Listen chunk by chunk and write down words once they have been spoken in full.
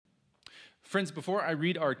Friends, before I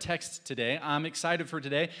read our text today, I'm excited for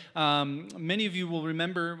today. Many of you will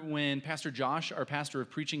remember when Pastor Josh, our pastor of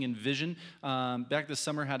preaching and vision, back this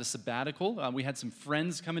summer had a sabbatical. We had some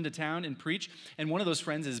friends come into town and preach, and one of those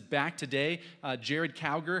friends is back today. Jared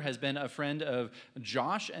Cowgur has been a friend of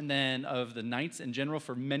Josh and then of the Knights in general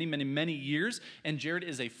for many, many, many years, and Jared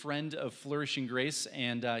is a friend of Flourishing Grace,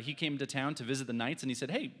 and he came to town to visit the Knights, and he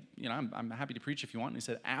said, hey, I'm happy to preach if you want. And he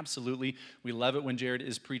said, absolutely. We love it when Jared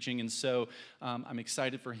is preaching, and so I'm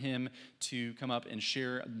excited for him to come up and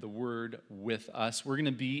share the word with us. We're going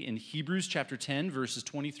to be in Hebrews chapter 10, verses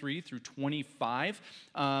 23 through 25.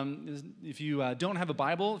 If you don't have a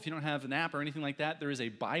Bible, if you don't have an app or anything like that, there is a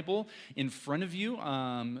Bible in front of you,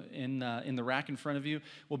 in the rack in front of you.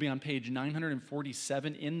 We'll be on page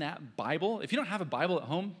 947 in that Bible. If you don't have a Bible at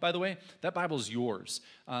home, by the way, that Bible is yours.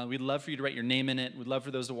 We'd love for you to write your name in it. We'd love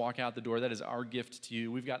for those to walk out the door. That is our gift to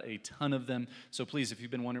you. We've got a ton of them. So please, if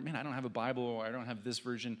you've been wondering, man, I don't have a Bible or I don't have this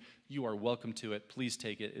version, you are welcome to it. Please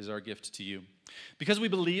take it as our gift to you. Because we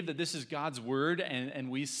believe that this is God's word and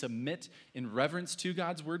we submit in reverence to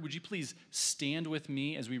God's word, would you please stand with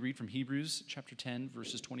me as we read from Hebrews chapter 10,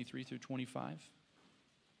 verses 23 through 25?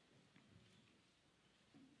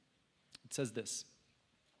 It says this: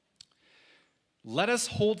 "Let us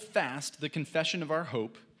hold fast the confession of our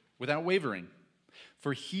hope without wavering,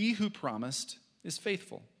 for he who promised is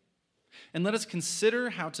faithful. And let us consider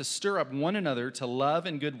how to stir up one another to love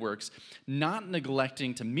and good works, not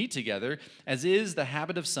neglecting to meet together, as is the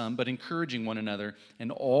habit of some, but encouraging one another,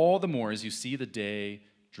 and all the more as you see the day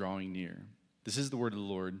drawing near." This is the word of the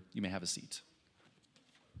Lord. You may have a seat.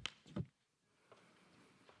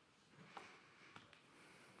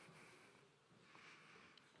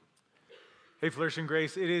 Hey, Flourishing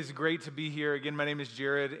Grace, it is great to be here. Again, my name is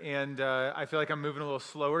Jared, and I feel like I'm moving a little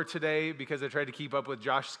slower today because I tried to keep up with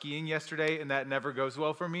Josh skiing yesterday, and that never goes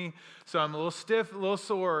well for me. So I'm a little stiff, a little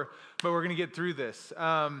sore, but we're going to get through this.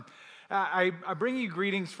 I bring you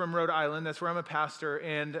greetings from Rhode Island. That's where I'm a pastor,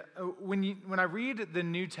 and when I read the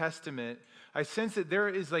New Testament, I sense that there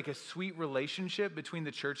is like a sweet relationship between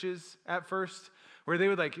the churches at first, where they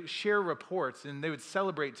would like share reports and they would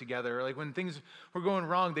celebrate together. Like when things were going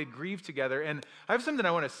wrong, they'd grieve together. And I have something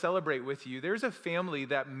I want to celebrate with you. There's a family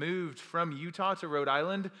that moved from Utah to Rhode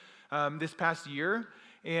Island this past year,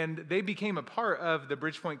 and they became a part of the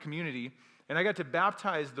Bridgepoint community. And I got to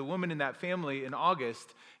baptize the woman in that family in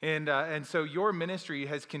August. And so your ministry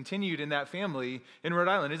has continued in that family in Rhode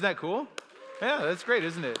Island. Isn't that cool? Yeah, that's great,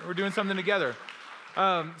 isn't it? We're doing something together.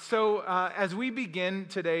 As we begin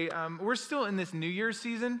today, we're still in this New Year's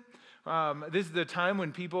season. This is the time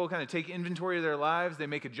when people kind of take inventory of their lives, they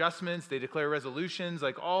make adjustments, they declare resolutions,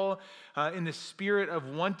 like all in the spirit of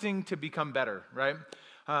wanting to become better, right?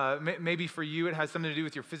 Maybe for you it has something to do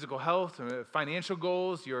with your physical health, financial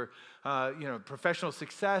goals, your professional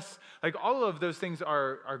success. Like all of those things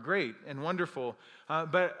are great and wonderful.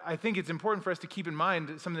 But I think it's important for us to keep in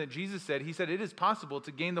mind something that Jesus said. He said it is possible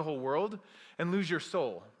to gain the whole world and lose your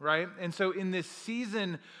soul, right? And so in this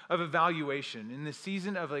season of evaluation, in this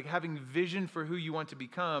season of like having vision for who you want to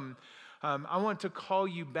become, I want to call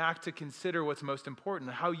you back to consider what's most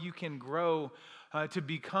important, how you can grow to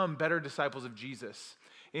become better disciples of Jesus.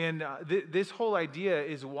 And this whole idea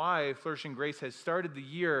is why Flourishing Grace has started the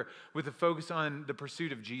year with a focus on the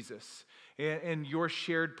pursuit of Jesus and your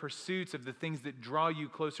shared pursuits of the things that draw you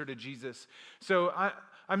closer to Jesus. So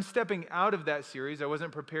I'm stepping out of that series. I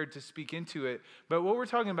wasn't prepared to speak into it, but what we're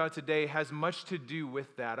talking about today has much to do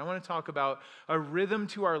with that. I want to talk about a rhythm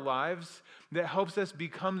to our lives that helps us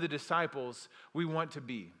become the disciples we want to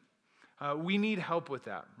be. We need help with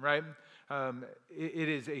that, right? It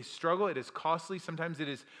is a struggle. It is costly. Sometimes it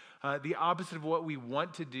is the opposite of what we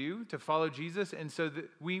want to do to follow Jesus. And so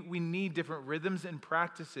we need different rhythms and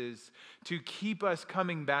practices to keep us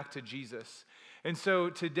coming back to Jesus. And so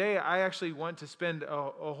today I actually want to spend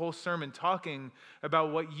a whole sermon talking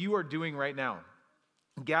about what you are doing right now,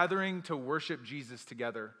 gathering to worship Jesus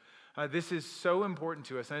together. This is so important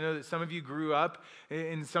to us. I know that some of you grew up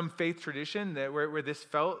in some faith tradition where this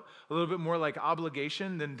felt a little bit more like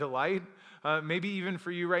obligation than delight. Maybe even for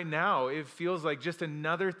you right now, it feels like just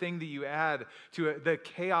another thing that you add to the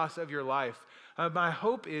chaos of your life. My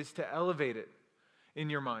hope is to elevate it in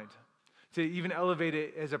your mind, to even elevate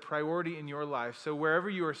it as a priority in your life. So wherever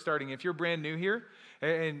you are starting, if you're brand new here,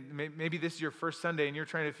 and maybe this is your first Sunday and you're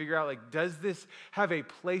trying to figure out, like, does this have a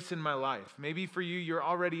place in my life? Maybe for you, you're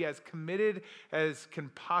already as committed as can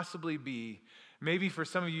possibly be. Maybe for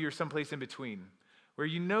some of you, you're someplace in between, where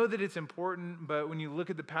you know that it's important, but when you look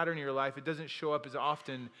at the pattern of your life, it doesn't show up as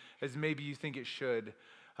often as maybe you think it should.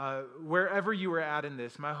 Wherever you are at in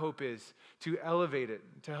this, my hope is to elevate it,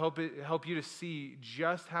 to help you to see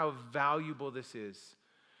just how valuable this is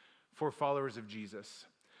for followers of Jesus.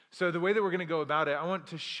 So the way that we're going to go about it, I want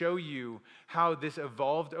to show you how this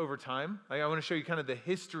evolved over time. Like, I want to show you kind of the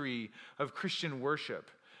history of Christian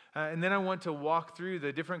worship. And then I want to walk through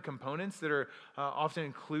the different components that are often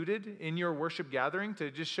included in your worship gathering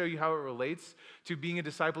to just show you how it relates to being a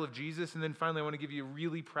disciple of Jesus. And then finally, I want to give you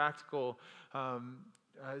really practical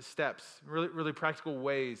steps, really practical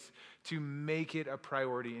ways to make it a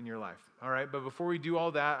priority in your life. All right, but before we do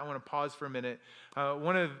all that, I want to pause for a minute.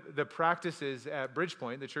 One of the practices at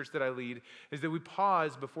Bridgepoint, the church that I lead, is that we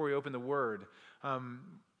pause before we open the Word.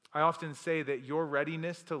 I often say that your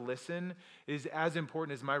readiness to listen is as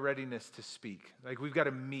important as my readiness to speak. Like, we've got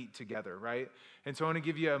to meet together, right? And so I want to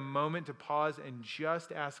give you a moment to pause and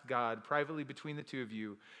just ask God privately between the two of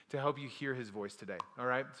you to help you hear his voice today, all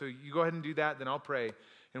right? So you go ahead and do that, then I'll pray,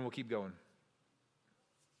 and we'll keep going.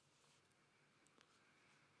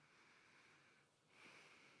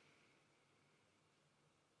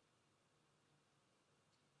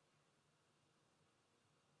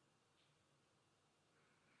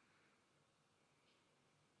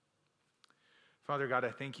 Father God, I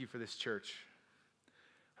thank you for this church.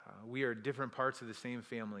 We are different parts of the same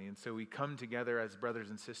family, and so we come together as brothers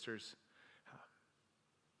and sisters,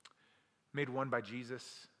 made one by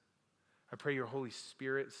Jesus. I pray your Holy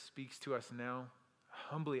Spirit speaks to us now.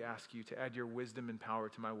 I humbly ask you to add your wisdom and power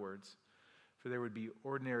to my words, for they would be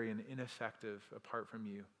ordinary and ineffective apart from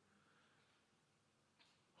you.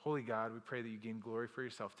 Holy God, we pray that you gain glory for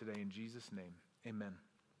yourself today. In Jesus' name, amen.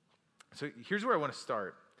 So here's where I want to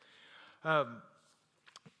start.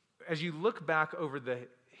 As you look back over the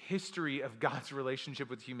history of God's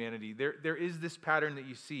relationship with humanity, there is this pattern that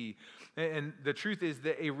you see. And the truth is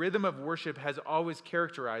that a rhythm of worship has always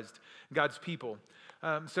characterized God's people.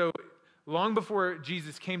 So long before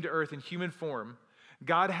Jesus came to earth in human form,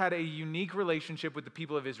 God had a unique relationship with the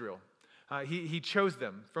people of Israel. He chose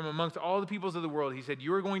them from amongst all the peoples of the world. He said,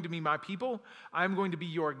 you are going to be my people. I'm going to be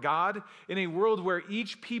your God. In a world where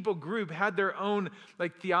each people group had their own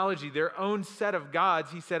theology, their own set of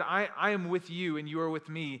gods, he said, I am with you and you are with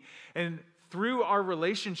me. And through our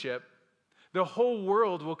relationship, the whole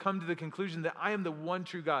world will come to the conclusion that I am the one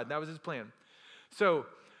true God. That was his plan. So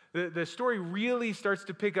the story really starts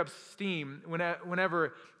to pick up steam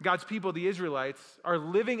whenever God's people, the Israelites, are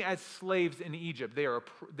living as slaves in Egypt. They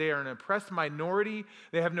are an oppressed minority.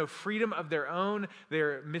 They have no freedom of their own.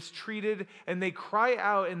 They're mistreated, and they cry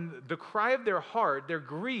out, and the cry of their heart, their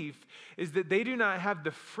grief, is that they do not have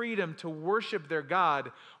the freedom to worship their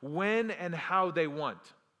God when and how they want.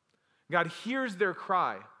 God hears their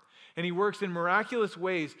cry, and he works in miraculous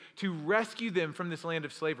ways to rescue them from this land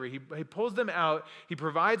of slavery. He pulls them out, he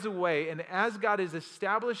provides a way, and as God is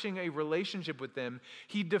establishing a relationship with them,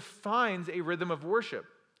 he defines a rhythm of worship.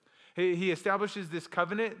 He establishes this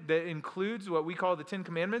covenant that includes what we call the 10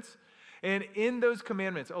 Commandments. And in those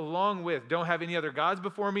commandments, along with don't have any other gods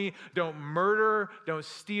before me, don't murder, don't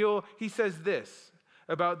steal, he says this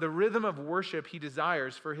about the rhythm of worship he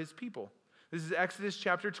desires for his people. This is Exodus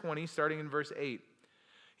chapter 20, starting in verse 8.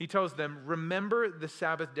 He tells them, remember the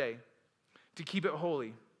Sabbath day to keep it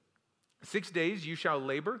holy. 6 days you shall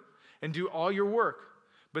labor and do all your work,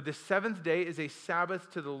 but the seventh day is a Sabbath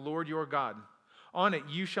to the Lord your God. On it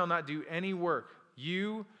you shall not do any work,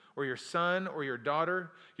 you or your son or your daughter,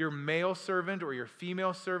 your male servant or your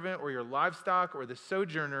female servant or your livestock or the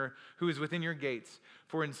sojourner who is within your gates.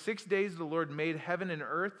 For in 6 days the Lord made heaven and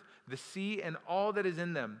earth, the sea and all that is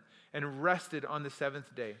in them, and rested on the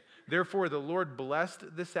seventh day. Therefore, the Lord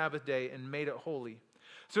blessed the Sabbath day and made it holy.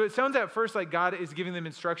 So it sounds at first like God is giving them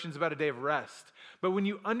instructions about a day of rest. But when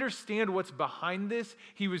you understand what's behind this,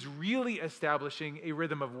 he was really establishing a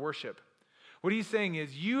rhythm of worship. What he's saying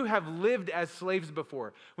is, you have lived as slaves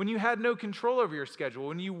before, when you had no control over your schedule,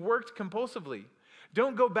 when you worked compulsively.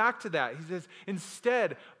 Don't go back to that. He says,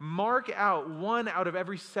 instead, mark out one out of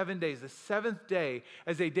every 7 days, the seventh day,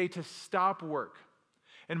 as a day to stop work.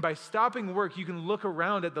 And by stopping work, you can look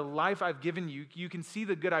around at the life I've given you. You can see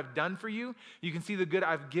the good I've done for you. You can see the good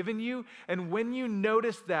I've given you. And when you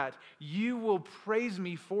notice that, you will praise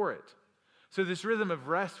me for it. So this rhythm of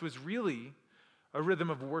rest was really a rhythm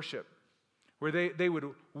of worship, where they would,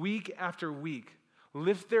 week after week,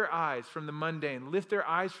 lift their eyes from the mundane, lift their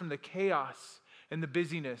eyes from the chaos and the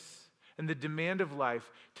busyness and the demand of life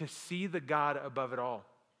to see the God above it all.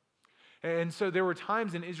 And so there were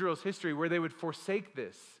times in Israel's history where they would forsake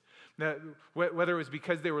this, whether it was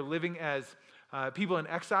because they were living as people in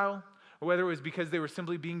exile, or whether it was because they were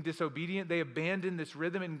simply being disobedient, they abandoned this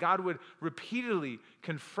rhythm, and God would repeatedly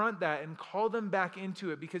confront that and call them back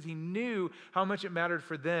into it because he knew how much it mattered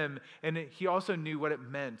for them, and he also knew what it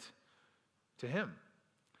meant to him.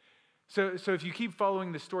 So if you keep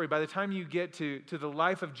following the story, by the time you get to the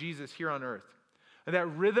life of Jesus here on earth, that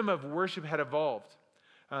rhythm of worship had evolved.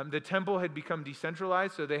 The temple had become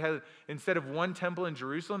decentralized, so they had, instead of one temple in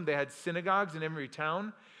Jerusalem, they had synagogues in every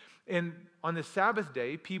town. And on the Sabbath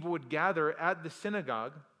day, people would gather at the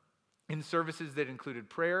synagogue in services that included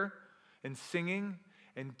prayer and singing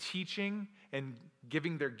and teaching and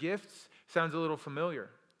giving their gifts. Sounds a little familiar.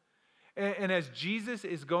 And as Jesus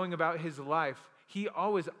is going about his life, he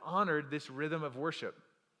always honored this rhythm of worship.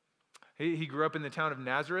 He grew up in the town of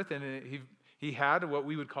Nazareth, and he had what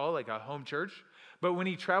we would call like a home church. But when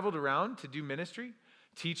he traveled around to do ministry,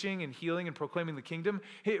 teaching and healing and proclaiming the kingdom,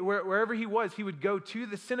 wherever he was, he would go to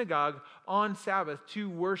the synagogue on Sabbath to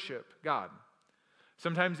worship God.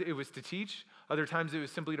 Sometimes it was to teach. Other times it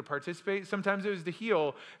was simply to participate. Sometimes it was to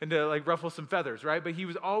heal and to like ruffle some feathers, right? But he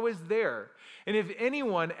was always there. And if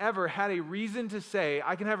anyone ever had a reason to say,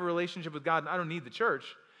 I can have a relationship with God and I don't need the church,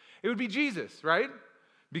 it would be Jesus, right?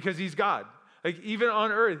 Because he's God. Like even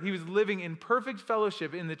on earth, he was living in perfect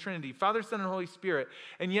fellowship in the Trinity, Father, Son, and Holy Spirit.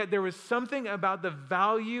 And yet there was something about the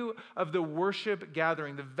value of the worship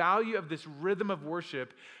gathering, the value of this rhythm of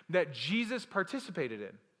worship that Jesus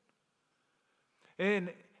participated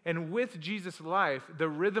in. And with Jesus' life, the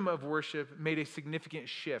rhythm of worship made a significant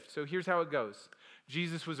shift. So here's how it goes.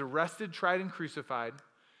 Jesus was arrested, tried, and crucified.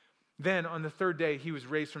 Then on the third day, he was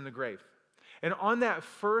raised from the grave. And on that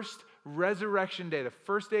first resurrection day, the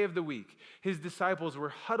first day of the week, his disciples were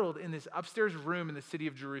huddled in this upstairs room in the city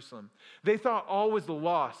of Jerusalem. They thought all was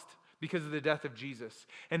lost because of the death of Jesus.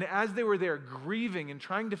 And as they were there grieving and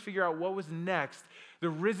trying to figure out what was next, the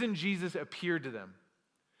risen Jesus appeared to them.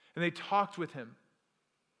 And they talked with him.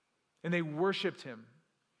 And they worshiped him.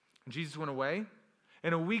 And Jesus went away.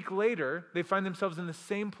 And a week later, they find themselves in the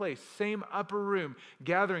same place, same upper room,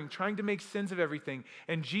 gathering, trying to make sense of everything.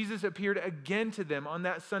 And Jesus appeared again to them on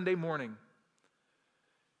that Sunday morning.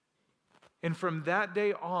 And from that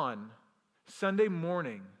day on, Sunday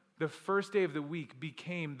morning, the first day of the week,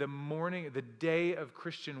 became the day of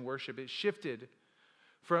Christian worship. It shifted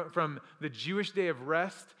from the Jewish day of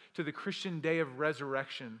rest to the Christian day of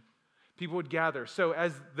resurrection. People would gather. So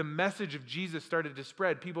as the message of Jesus started to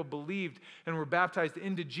spread, people believed and were baptized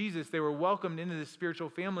into Jesus. They were welcomed into the spiritual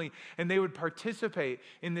family, and they would participate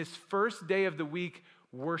in this first day of the week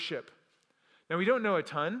worship. Now, we don't know a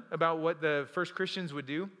ton about what the first Christians would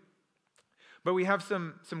do, but we have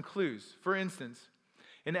some clues. For instance,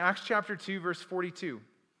 in Acts chapter 2, verse 42,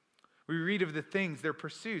 we read of the things, their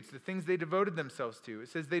pursuits, the things they devoted themselves to. It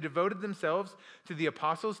says they devoted themselves to the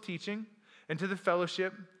apostles' teaching and to the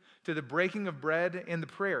fellowship, to the breaking of bread and the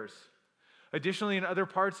prayers. Additionally, in other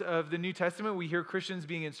parts of the New Testament, we hear Christians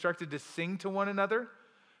being instructed to sing to one another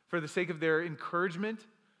for the sake of their encouragement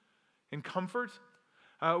and comfort.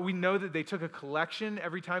 We know that they took a collection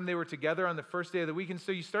every time they were together on the first day of the week, and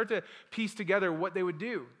so you start to piece together what they would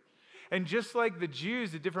do. And just like the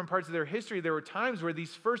Jews at different parts of their history, there were times where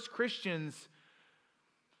these first Christians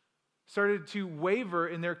started to waver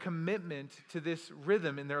in their commitment to this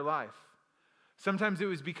rhythm in their life. Sometimes it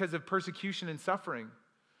was because of persecution and suffering.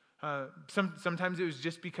 Sometimes it was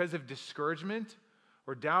just because of discouragement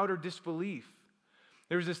or doubt or disbelief.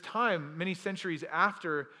 There was this time, many centuries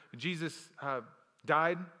after Jesus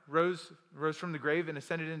died, rose from the grave, and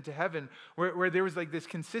ascended into heaven, where there was like this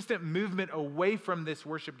consistent movement away from this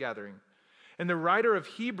worship gathering. And the writer of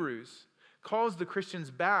Hebrews calls the Christians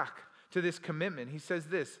back to this commitment. He says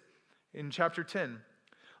this in chapter 10,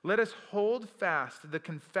 "Let us hold fast the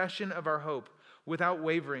confession of our hope without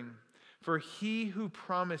wavering, for he who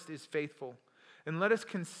promised is faithful. And let us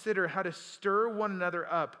consider how to stir one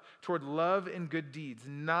another up toward love and good deeds,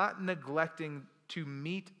 not neglecting to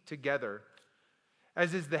meet together,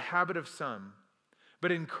 as is the habit of some,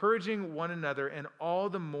 but encouraging one another, and all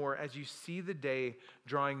the more as you see the day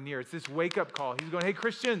drawing near." It's this wake-up call. He's going, hey,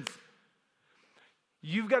 Christians,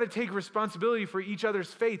 you've got to take responsibility for each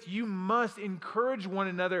other's faith. You must encourage one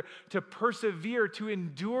another to persevere, to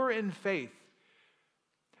endure in faith.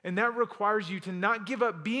 And that requires you to not give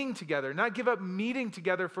up being together, not give up meeting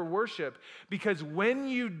together for worship, because when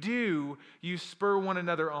you do, you spur one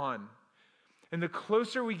another on. And the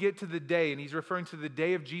closer we get to the day, and he's referring to the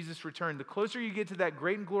day of Jesus' return, the closer you get to that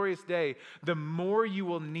great and glorious day, the more you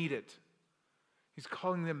will need it. He's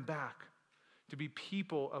calling them back to be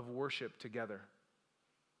people of worship together.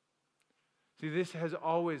 See, this has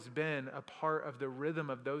always been a part of the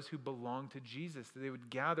rhythm of those who belong to Jesus, that they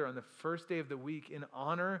would gather on the first day of the week in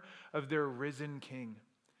honor of their risen King.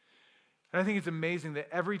 And I think it's amazing that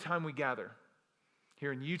every time we gather,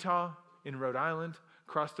 here in Utah, in Rhode Island,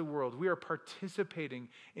 across the world, we are participating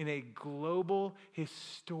in a global,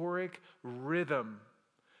 historic rhythm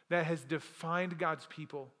that has defined God's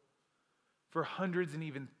people for hundreds and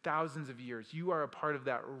even thousands of years. You are a part of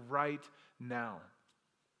that right now.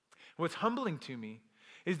 What's humbling to me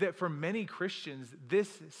is that for many Christians, this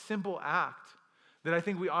simple act that I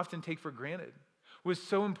think we often take for granted was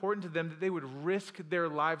so important to them that they would risk their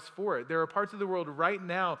lives for it. There are parts of the world right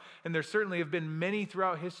now, and there certainly have been many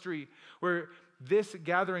throughout history, where this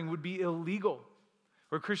gathering would be illegal,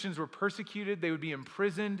 where Christians were persecuted, they would be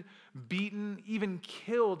imprisoned, beaten, even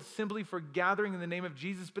killed simply for gathering in the name of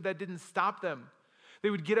Jesus, but that didn't stop them. They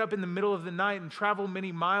would get up in the middle of the night and travel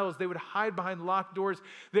many miles. They would hide behind locked doors.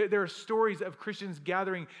 There are stories of Christians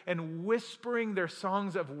gathering and whispering their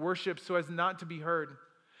songs of worship so as not to be heard,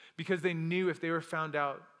 because they knew if they were found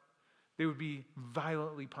out, they would be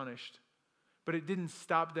violently punished. But it didn't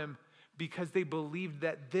stop them because they believed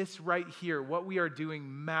that this right here, what we are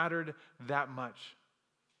doing, mattered that much.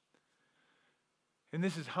 And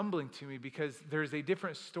this is humbling to me because there's a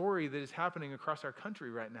different story that is happening across our country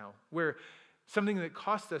right now, where something that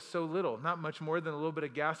cost us so little, not much more than a little bit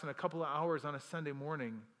of gas and a couple of hours on a Sunday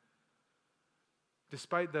morning,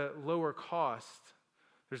 despite the lower cost,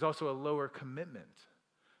 there's also a lower commitment.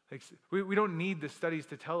 Like, we don't need the studies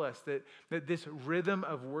to tell us that this rhythm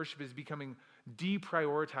of worship is becoming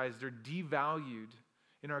deprioritized or devalued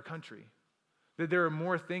in our country. That there are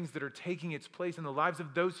more things that are taking its place in the lives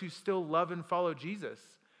of those who still love and follow Jesus.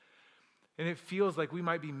 And it feels like we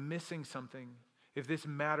might be missing something if this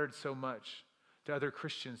mattered so much to other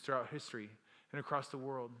Christians throughout history and across the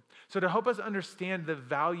world. So to help us understand the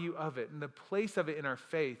value of it and the place of it in our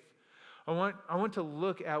faith, I want to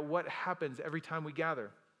look at what happens every time we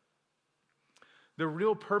gather. The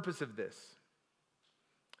real purpose of this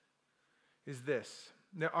is this: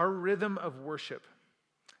 that our rhythm of worship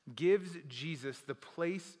gives Jesus the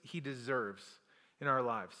place he deserves in our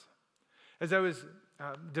lives. As I was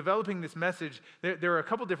developing this message, there are a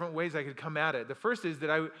couple different ways I could come at it. The first is that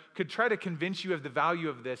I could try to convince you of the value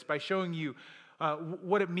of this by showing you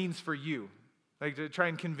what it means for you, like to try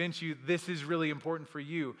and convince you this is really important for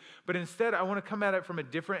you. But instead, I want to come at it from a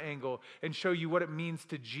different angle and show you what it means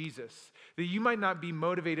to Jesus. That you might not be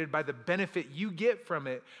motivated by the benefit you get from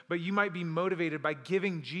it, but you might be motivated by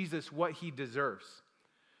giving Jesus what he deserves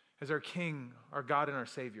as our King, our God, and our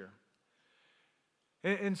Savior.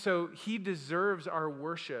 And so he deserves our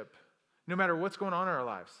worship no matter what's going on in our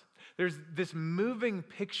lives. There's this moving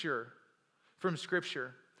picture from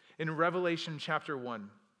Scripture in Revelation chapter 1.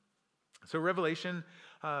 So Revelation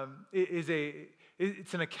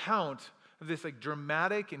it's an account of this like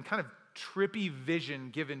dramatic and kind of trippy vision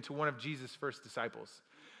given to one of Jesus' first disciples.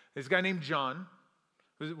 This guy named John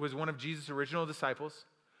was one of Jesus' original disciples.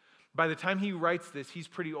 By the time he writes this, he's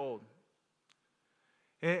pretty old.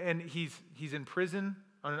 And he's in prison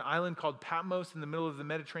on an island called Patmos in the middle of the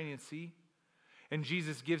Mediterranean Sea. And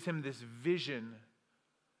Jesus gives him this vision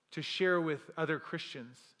to share with other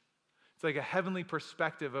Christians. It's like a heavenly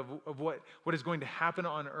perspective of what is going to happen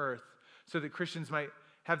on earth so that Christians might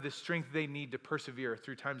have the strength they need to persevere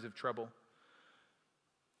through times of trouble.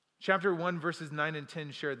 Chapter 1, verses 9 and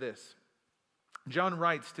 10 share this. John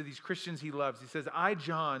writes to these Christians he loves. He says, I,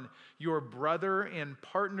 John, your brother and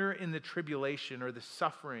partner in the tribulation or the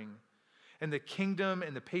suffering and the kingdom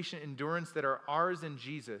and the patient endurance that are ours in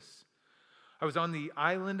Jesus. I was on the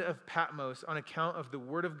island of Patmos on account of the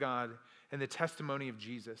word of God and the testimony of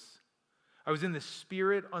Jesus. I was in the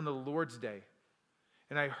Spirit on the Lord's day,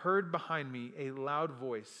 and I heard behind me a loud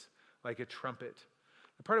voice like a trumpet.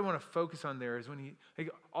 The part I want to focus on there is when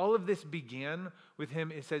all of this began with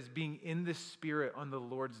him, it says, being in the Spirit on the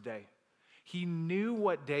Lord's day. He knew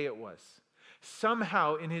what day it was.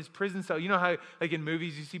 Somehow in his prison cell, you know how like in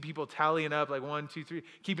movies you see people tallying up like 1, 2, 3,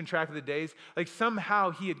 keeping track of the days? Like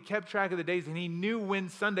somehow he had kept track of the days and he knew when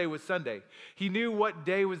Sunday was Sunday. He knew what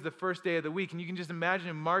day was the first day of the week. And you can just imagine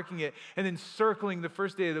him marking it and then circling the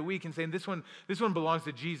first day of the week and saying, this one belongs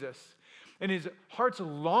to Jesus. And his heart's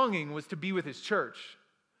longing was to be with his church.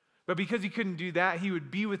 But because he couldn't do that, he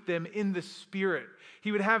would be with them in the Spirit.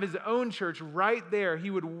 He would have his own church right there.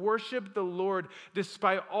 He would worship the Lord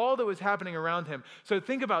despite all that was happening around him. So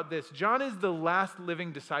think about this. John is the last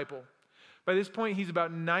living disciple. By this point, he's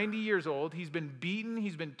about 90 years old. He's been beaten.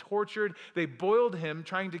 He's been tortured. They boiled him,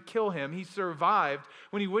 trying to kill him. He survived.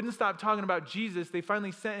 When he wouldn't stop talking about Jesus, they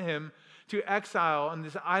finally sent him to exile on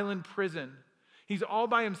this island prison. He's all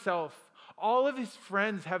by himself. all of his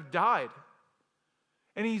friends have died.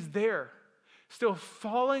 And he's there, still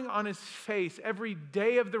falling on his face every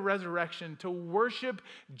day of the resurrection to worship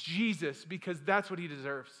Jesus because that's what he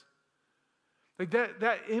deserves. Like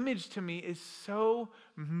that image to me is so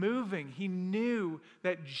moving. He knew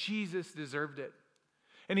that Jesus deserved it.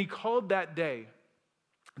 And he called that day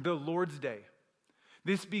the Lord's Day.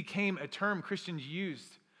 This became a term Christians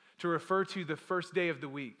used to refer to the first day of the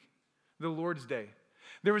week, the Lord's Day.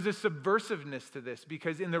 There was a subversiveness to this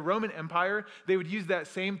because in the Roman Empire, they would use that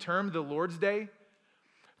same term, the Lord's Day,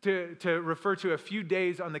 to refer to a few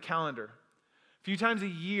days on the calendar. A few times a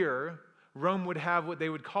year, Rome would have what they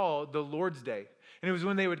would call the Lord's Day. And it was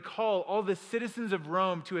when they would call all the citizens of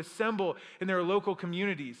Rome to assemble in their local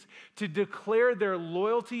communities to declare their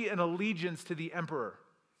loyalty and allegiance to the emperor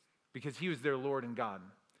because he was their Lord and God.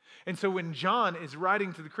 And so when John is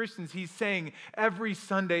writing to the Christians, he's saying every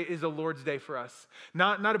Sunday is a Lord's Day for us.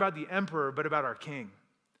 Not about the emperor, but about our king.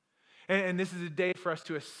 And this is a day for us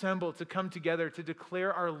to assemble, to come together, to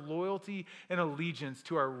declare our loyalty and allegiance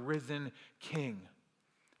to our risen king.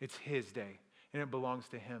 It's his day, and it belongs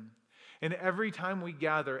to him. And every time we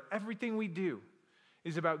gather, everything we do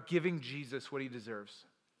is about giving Jesus what he deserves.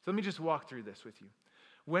 So let me just walk through this with you.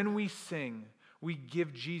 When we sing, we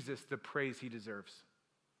give Jesus the praise he deserves.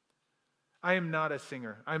 I am not a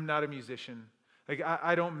singer. I'm not a musician. Like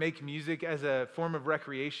I don't make music as a form of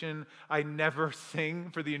recreation. I never sing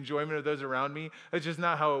for the enjoyment of those around me. That's just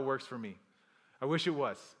not how it works for me. I wish it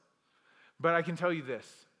was. But I can tell you this.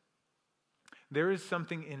 There is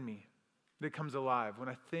something in me that comes alive when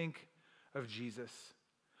I think of Jesus,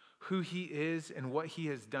 who he is and what he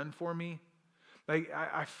has done for me. Like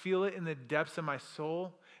I feel it in the depths of my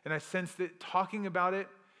soul, and I sense that talking about it,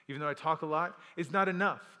 even though I talk a lot, is not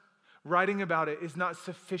enough. Writing about it is not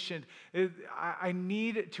sufficient. I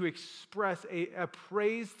need to express a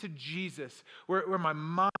praise to Jesus where my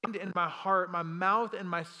mind and my heart, my mouth and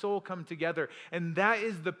my soul come together. And that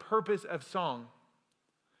is the purpose of song.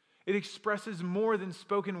 It expresses more than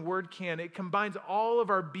spoken word can. It combines all of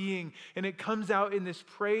our being, and it comes out in this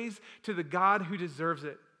praise to the God who deserves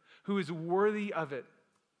it, who is worthy of it.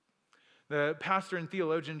 The pastor and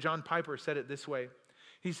theologian John Piper said it this way.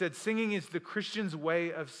 He said, singing is the Christian's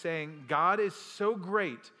way of saying, God is so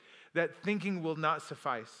great that thinking will not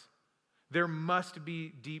suffice. There must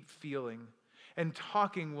be deep feeling. And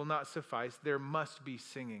talking will not suffice. There must be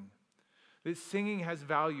singing. That singing has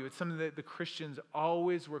value. It's something that the Christians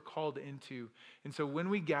always were called into. And so when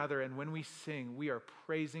we gather and when we sing, we are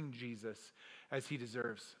praising Jesus as he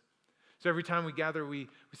deserves. So every time we gather, we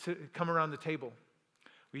come around the table.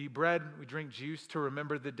 We eat bread, we drink juice to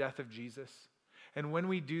remember the death of Jesus. And when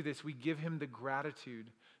we do this, we give him the gratitude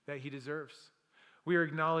that he deserves. We are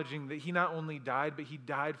acknowledging that he not only died, but he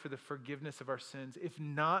died for the forgiveness of our sins. If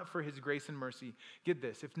not for his grace and mercy, get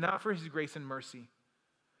this, if not for his grace and mercy,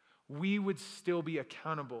 we would still be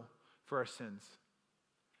accountable for our sins.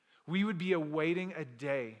 We would be awaiting a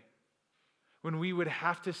day when we would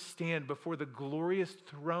have to stand before the glorious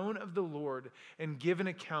throne of the Lord and give an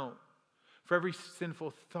account for every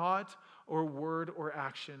sinful thought or word or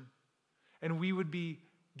action. And we would be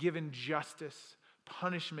given justice,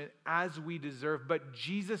 punishment as we deserve. But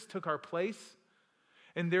Jesus took our place,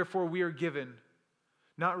 and therefore we are given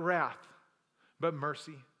not wrath, but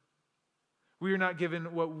mercy. We are not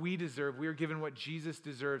given what we deserve. We are given what Jesus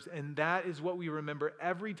deserves. And that is what we remember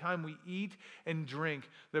every time we eat and drink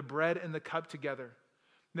the bread and the cup together,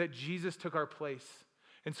 that Jesus took our place.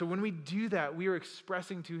 And so when we do that, we are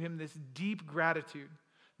expressing to him this deep gratitude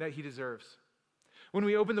that he deserves. When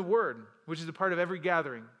we open the Word, which is a part of every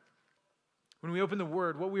gathering, when we open the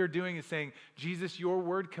Word, what we are doing is saying, Jesus, your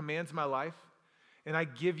word commands my life, and I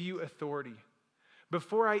give you authority.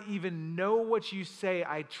 Before I even know what you say,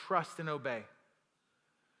 I trust and obey.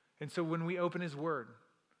 And so when we open his word,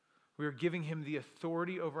 we are giving him the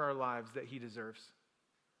authority over our lives that he deserves.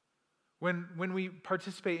 When we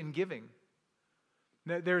participate in giving,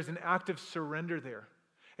 there's an act of surrender there.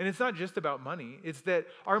 And it's not just about money. It's that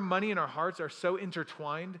our money and our hearts are so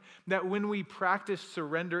intertwined that when we practice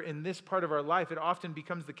surrender in this part of our life, it often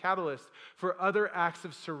becomes the catalyst for other acts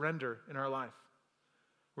of surrender in our life.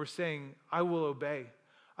 We're saying, I will obey.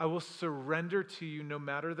 I will surrender to you no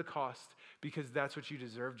matter the cost because that's what you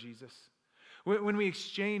deserve, Jesus. When we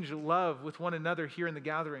exchange love with one another here in the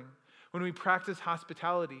gathering, when we practice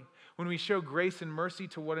hospitality, when we show grace and mercy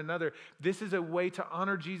to one another, this is a way to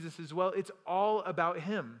honor Jesus as well. It's all about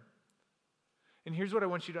him. And here's what I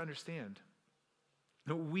want you to understand.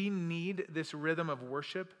 We need this rhythm of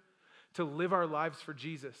worship to live our lives for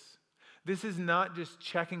Jesus. This is not just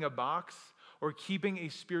checking a box or keeping a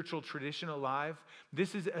spiritual tradition alive,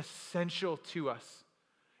 this is essential to us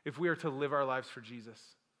if we are to live our lives for Jesus.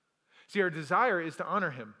 See, our desire is to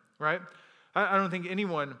honor him, right? I don't think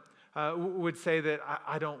anyone would say that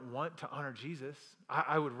I don't want to honor Jesus.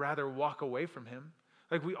 I would rather walk away from him.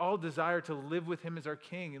 Like, we all desire to live with him as our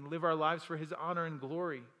king and live our lives for his honor and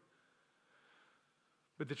glory.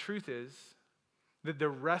 But the truth is that the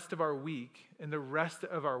rest of our week and the rest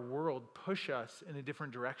of our world push us in a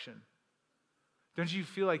different direction. Don't you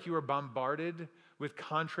feel like you are bombarded with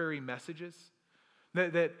contrary messages?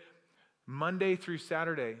 That Monday through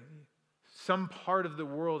Saturday, some part of the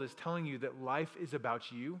world is telling you that life is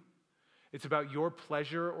about you. It's about your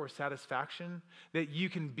pleasure or satisfaction, that you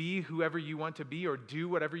can be whoever you want to be or do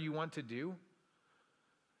whatever you want to do.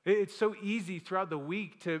 It's so easy throughout the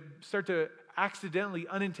week to start to accidentally,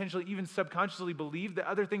 unintentionally, even subconsciously believe that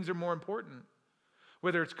other things are more important,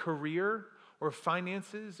 whether it's career or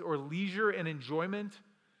finances or leisure and enjoyment,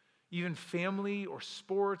 even family or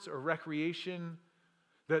sports or recreation,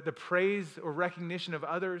 the praise or recognition of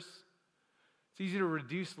others. It's easy to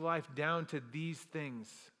reduce life down to these things.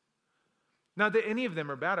 Not that any of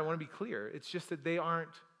them are bad, I want to be clear. It's just that they aren't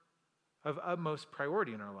of utmost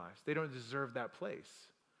priority in our lives. They don't deserve that place.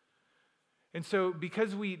 And so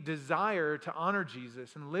because we desire to honor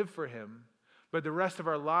Jesus and live for him, but the rest of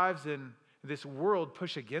our lives in this world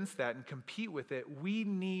push against that and compete with it, we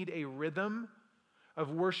need a rhythm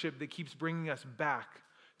of worship that keeps bringing us back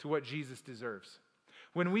to what Jesus deserves.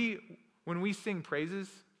 When we sing praises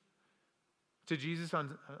to Jesus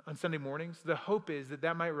on Sunday mornings, the hope is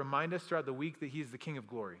that might remind us throughout the week that he is the King of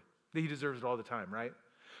glory, that he deserves it all the time, right?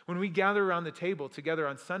 When we gather around the table together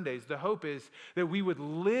on Sundays, the hope is that we would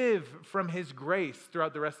live from his grace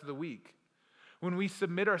throughout the rest of the week. When we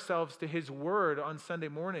submit ourselves to his word on Sunday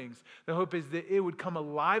mornings, the hope is that it would come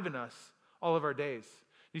alive in us all of our days.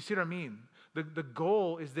 You see what I mean? The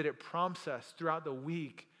goal is that it prompts us throughout the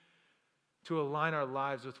week to align our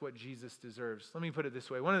lives with what Jesus deserves. Let me put it this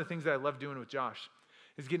way. One of the things that I love doing with Josh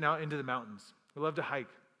is getting out into the mountains. We love to hike.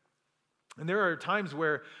 And there are times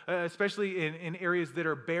where, especially in areas that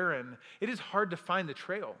are barren, it is hard to find the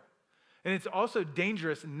trail. And it's also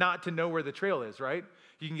dangerous not to know where the trail is, right?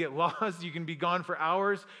 You can get lost, you can be gone for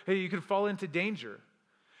hours, you can fall into danger.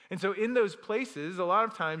 And so in those places, a lot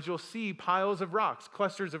of times you'll see piles of rocks,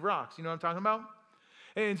 clusters of rocks. You know what I'm talking about?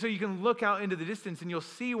 And so you can look out into the distance and you'll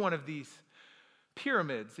see one of these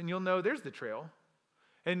pyramids and you'll know there's the trail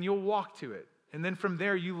and you'll walk to it. And then from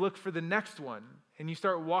there you look for the next one and you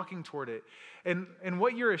start walking toward it. And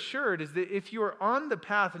what you're assured is that if you are on the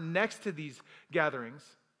path next to these gatherings,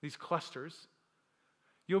 these clusters,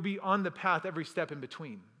 you'll be on the path every step in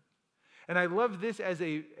between. And I love this as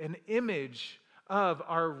an image of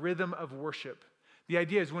our rhythm of worship. The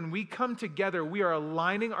idea is when we come together, we are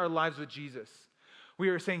aligning our lives with Jesus. We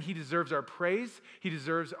are saying he deserves our praise, he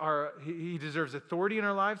deserves authority in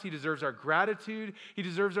our lives, he deserves our gratitude, he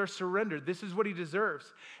deserves our surrender. This is what he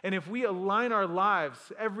deserves. And if we align our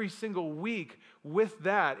lives every single week with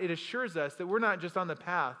that, it assures us that we're not just on the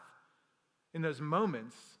path in those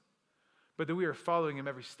moments, but that we are following him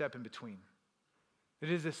every step in between. It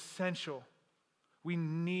is essential. We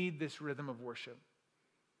need this rhythm of worship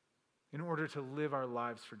in order to live our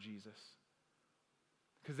lives for Jesus.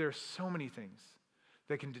 Because there are so many things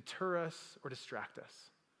that can deter us or distract us.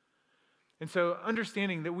 And so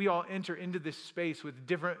understanding that we all enter into this space with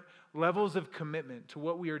different levels of commitment to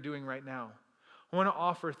what we are doing right now, I want to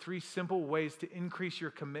offer 3 simple ways to increase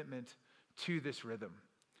your commitment to this rhythm.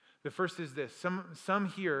 The first is this.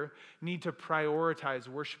 Some here need to prioritize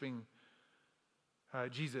worshiping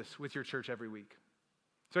Jesus with your church every week.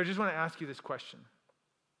 So I just want to ask you this question.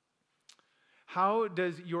 How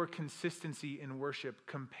does your consistency in worship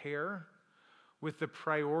compare with the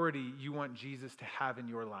priority you want Jesus to have in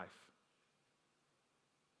your life?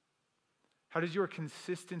 How does your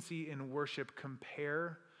consistency in worship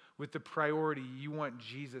compare with the priority you want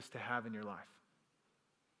Jesus to have in your life?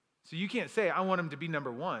 So you can't say, I want him to be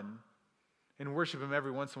number one and worship him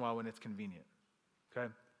every once in a while when it's convenient,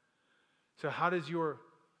 okay? So how does your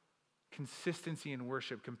consistency in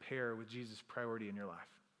worship compare with Jesus' priority in your life?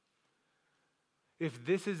 If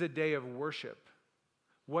this is a day of worship,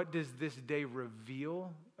 what does this day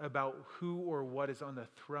reveal about who or what is on the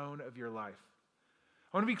throne of your life?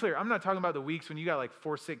 I want to be clear. I'm not talking about the weeks when you got like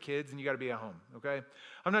 4 sick kids and you got to be at home, okay?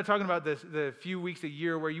 I'm not talking about the few weeks a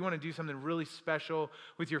year where you want to do something really special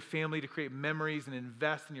with your family to create memories and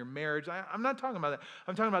invest in your marriage. I'm not talking about that.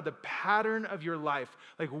 I'm talking about the pattern of your life.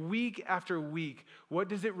 Like week after week, what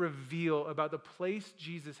does it reveal about the place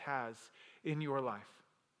Jesus has in your life?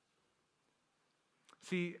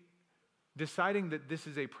 See, deciding that this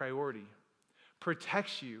is a priority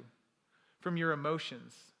protects you from your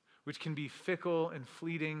emotions, which can be fickle and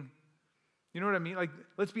fleeting. You know what I mean? Like,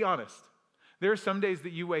 let's be honest. There are some days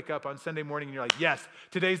that you wake up on Sunday morning and you're like, yes,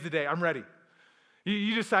 today's the day, I'm ready.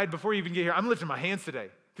 You decide before you even get here, I'm lifting my hands today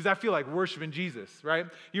because I feel like worshiping Jesus, right?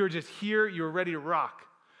 You were just here, you were ready to rock.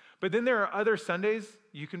 But then there are other Sundays,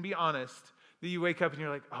 you can be honest, that you wake up and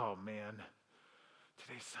you're like, oh man,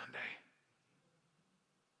 today's Sunday.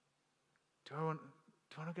 Do I want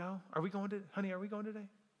to go? Honey, are we going today?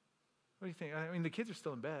 What do you think? I mean, the kids are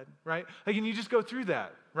still in bed, right? Like, and you just go through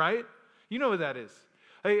that, right? You know what that is.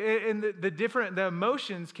 And the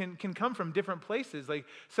emotions can come from different places. Like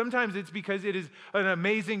sometimes it's because it is an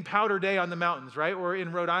amazing powder day on the mountains, right? Or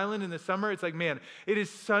in Rhode Island in the summer, it's like, man, it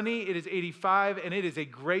is sunny, it is 85, and it is a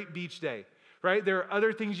great beach day, right? There are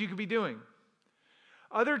other things you could be doing.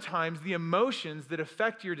 Other times, the emotions that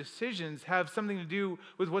affect your decisions have something to do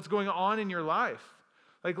with what's going on in your life.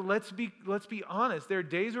 Like, let's be honest. There are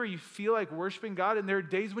days where you feel like worshiping God, and there are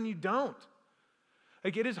days when you don't.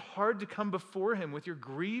 Like, it is hard to come before him with your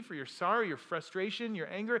grief or your sorrow, your frustration, your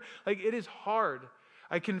anger. Like, it is hard.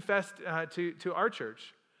 I confessed to our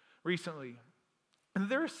church recently. And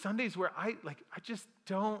there are Sundays where I just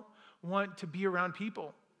don't want to be around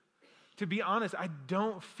people. To be honest, I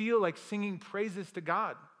don't feel like singing praises to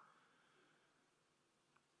God.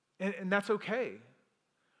 And that's okay.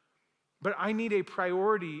 But I need a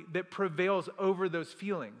priority that prevails over those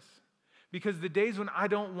feelings. Because the days when I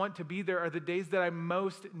don't want to be there are the days that I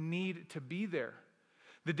most need to be there.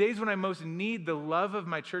 The days when I most need the love of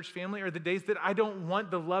my church family are the days that I don't want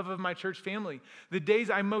the love of my church family. The days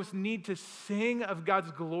I most need to sing of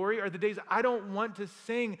God's glory are the days I don't want to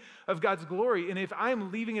sing of God's glory. And if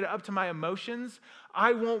I'm leaving it up to my emotions,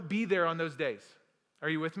 I won't be there on those days. Are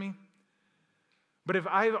you with me? But if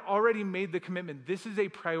I've already made the commitment, this is a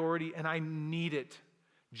priority and I need it,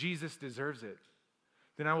 Jesus deserves it,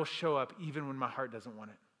 then I will show up even when my heart doesn't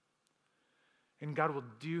want it. And God will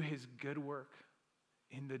do his good work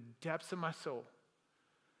in the depths of my soul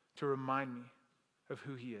to remind me of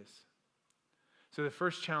who he is. So the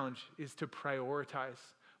first challenge is to prioritize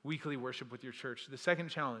weekly worship with your church. The second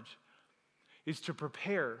challenge is to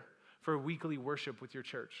prepare for weekly worship with your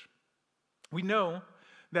church. We know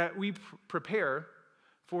that we prepare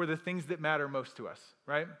for the things that matter most to us,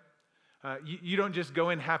 right? You don't just go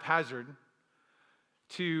in haphazard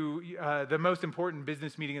to the most important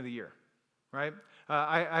business meeting of the year, right?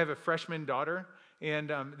 I have a freshman daughter,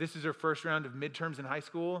 and this is her first round of midterms in high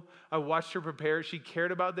school. I watched her prepare. She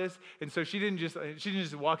cared about this, and so she didn't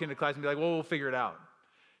just walk into class and be like, well, we'll figure it out.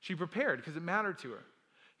 She prepared because it mattered to her.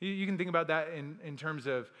 You can think about that in terms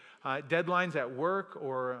of deadlines at work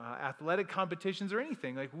or athletic competitions or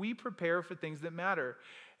anything. Like, we prepare for things that matter.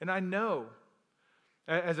 And I know,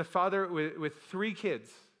 as a father with 3 kids,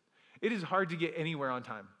 it is hard to get anywhere on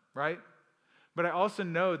time, right? But I also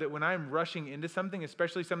know that when I'm rushing into something,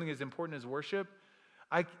 especially something as important as worship,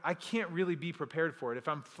 I can't really be prepared for it if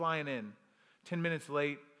I'm flying in 10 minutes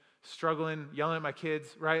late, struggling, yelling at my kids,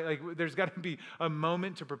 right? Like, there's got to be a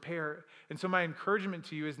moment to prepare. And so my encouragement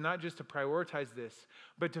to you is not just to prioritize this,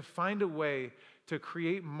 but to find a way to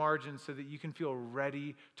create margins so that you can feel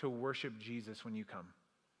ready to worship Jesus when you come.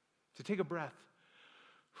 To take a breath.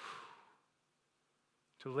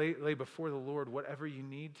 To lay before the Lord whatever you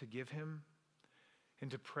need to give him,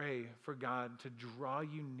 and to pray for God to draw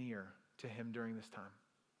you near to him during this time.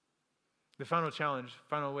 The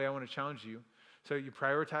final way I want to challenge you, so you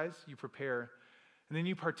prioritize, you prepare, and then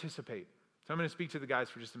you participate. So I'm going to speak to the guys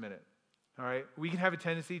for just a minute, all right? We can have a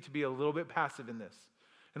tendency to be a little bit passive in this.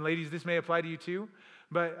 And ladies, this may apply to you too,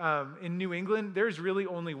 but in New England, there's really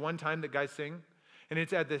only one time that guys sing, and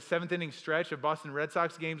it's at the 7th inning stretch of Boston Red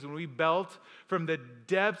Sox games when we belt from the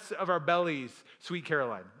depths of our bellies, Sweet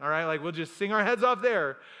Caroline, all right? Like, we'll just sing our heads off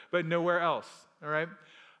there, but nowhere else, all right?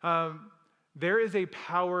 There is a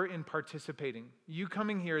power in participating. You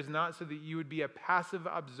coming here is not so that you would be a passive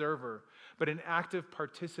observer, but an active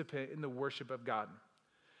participant in the worship of God.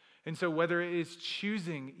 And so whether it is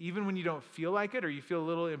choosing, even when you don't feel like it or you feel a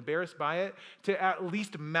little embarrassed by it, to at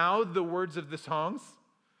least mouth the words of the songs,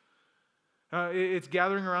 it's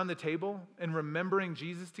gathering around the table and remembering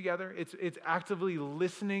Jesus together. It's actively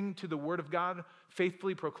listening to the word of God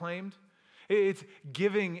faithfully proclaimed. It's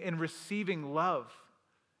giving and receiving love.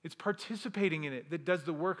 It's participating in it that does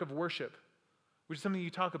the work of worship, which is something you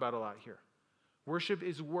talk about a lot here. Worship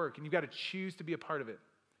is work, and you've got to choose to be a part of it.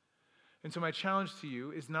 And so my challenge to you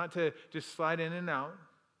is not to just slide in and out,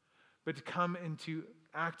 but to come and to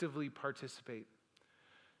actively participate.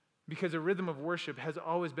 Because a rhythm of worship has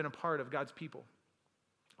always been a part of God's people,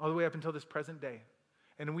 all the way up until this present day.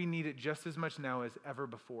 And we need it just as much now as ever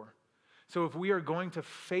before. So if we are going to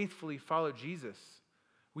faithfully follow Jesus,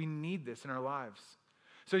 we need this in our lives.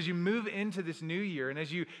 So as you move into this new year and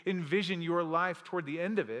as you envision your life toward the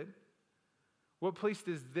end of it, what place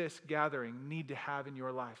does this gathering need to have in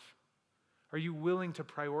your life? Are you willing to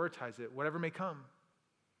prioritize it, whatever may come?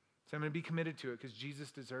 So I'm going to be committed to it because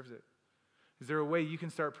Jesus deserves it. Is there a way you can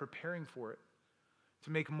start preparing for it,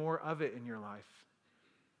 to make more of it in your life?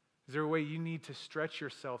 Is there a way you need to stretch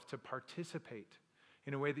yourself to participate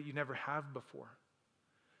in a way that you never have before?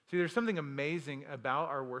 See, there's something amazing about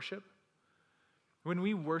our worship. When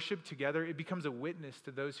we worship together, it becomes a witness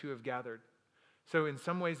to those who have gathered. So in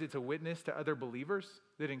some ways, it's a witness to other believers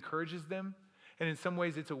that encourages them. And in some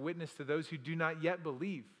ways, it's a witness to those who do not yet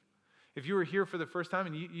believe. If you were here for the first time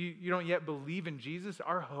and you don't yet believe in Jesus,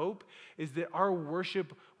 our hope is that our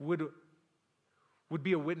worship would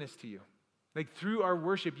be a witness to you. Like through our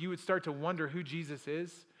worship, you would start to wonder who Jesus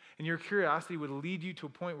is, and your curiosity would lead you to a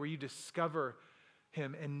point where you discover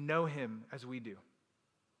him and know him as we do.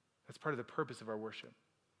 That's part of the purpose of our worship.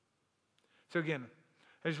 So again,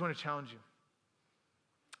 I just want to challenge you.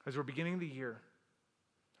 As we're beginning the year,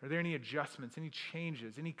 are there any adjustments, any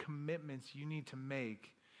changes, any commitments you need to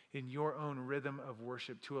make in your own rhythm of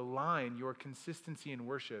worship to align your consistency in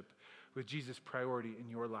worship with Jesus' priority in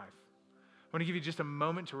your life? I want to give you just a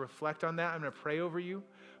moment to reflect on that. I'm going to pray over you.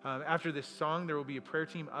 After this song, there will be a prayer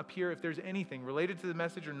team up here. If there's anything related to the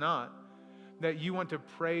message or not that you want to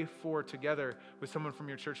pray for together with someone from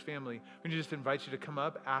your church family, we just invite you to come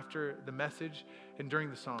up after the message and during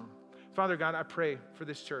the song. Father God, I pray for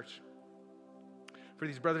this church, for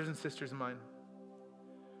these brothers and sisters of mine,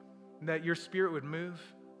 that your Spirit would move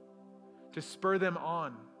to spur them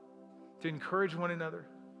on, to encourage one another,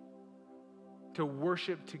 to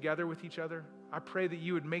worship together with each other. I pray that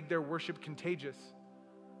you would make their worship contagious,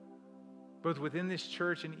 both within this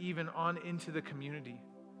church and even on into the community.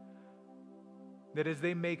 That as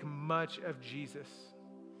they make much of Jesus,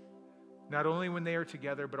 not only when they are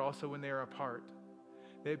together, but also when they are apart,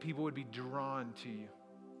 that people would be drawn to you.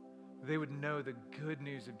 They would know the good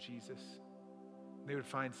news of Jesus. They would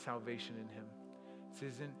find salvation in him.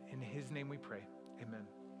 This is in his name we pray.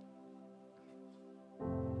 Amen.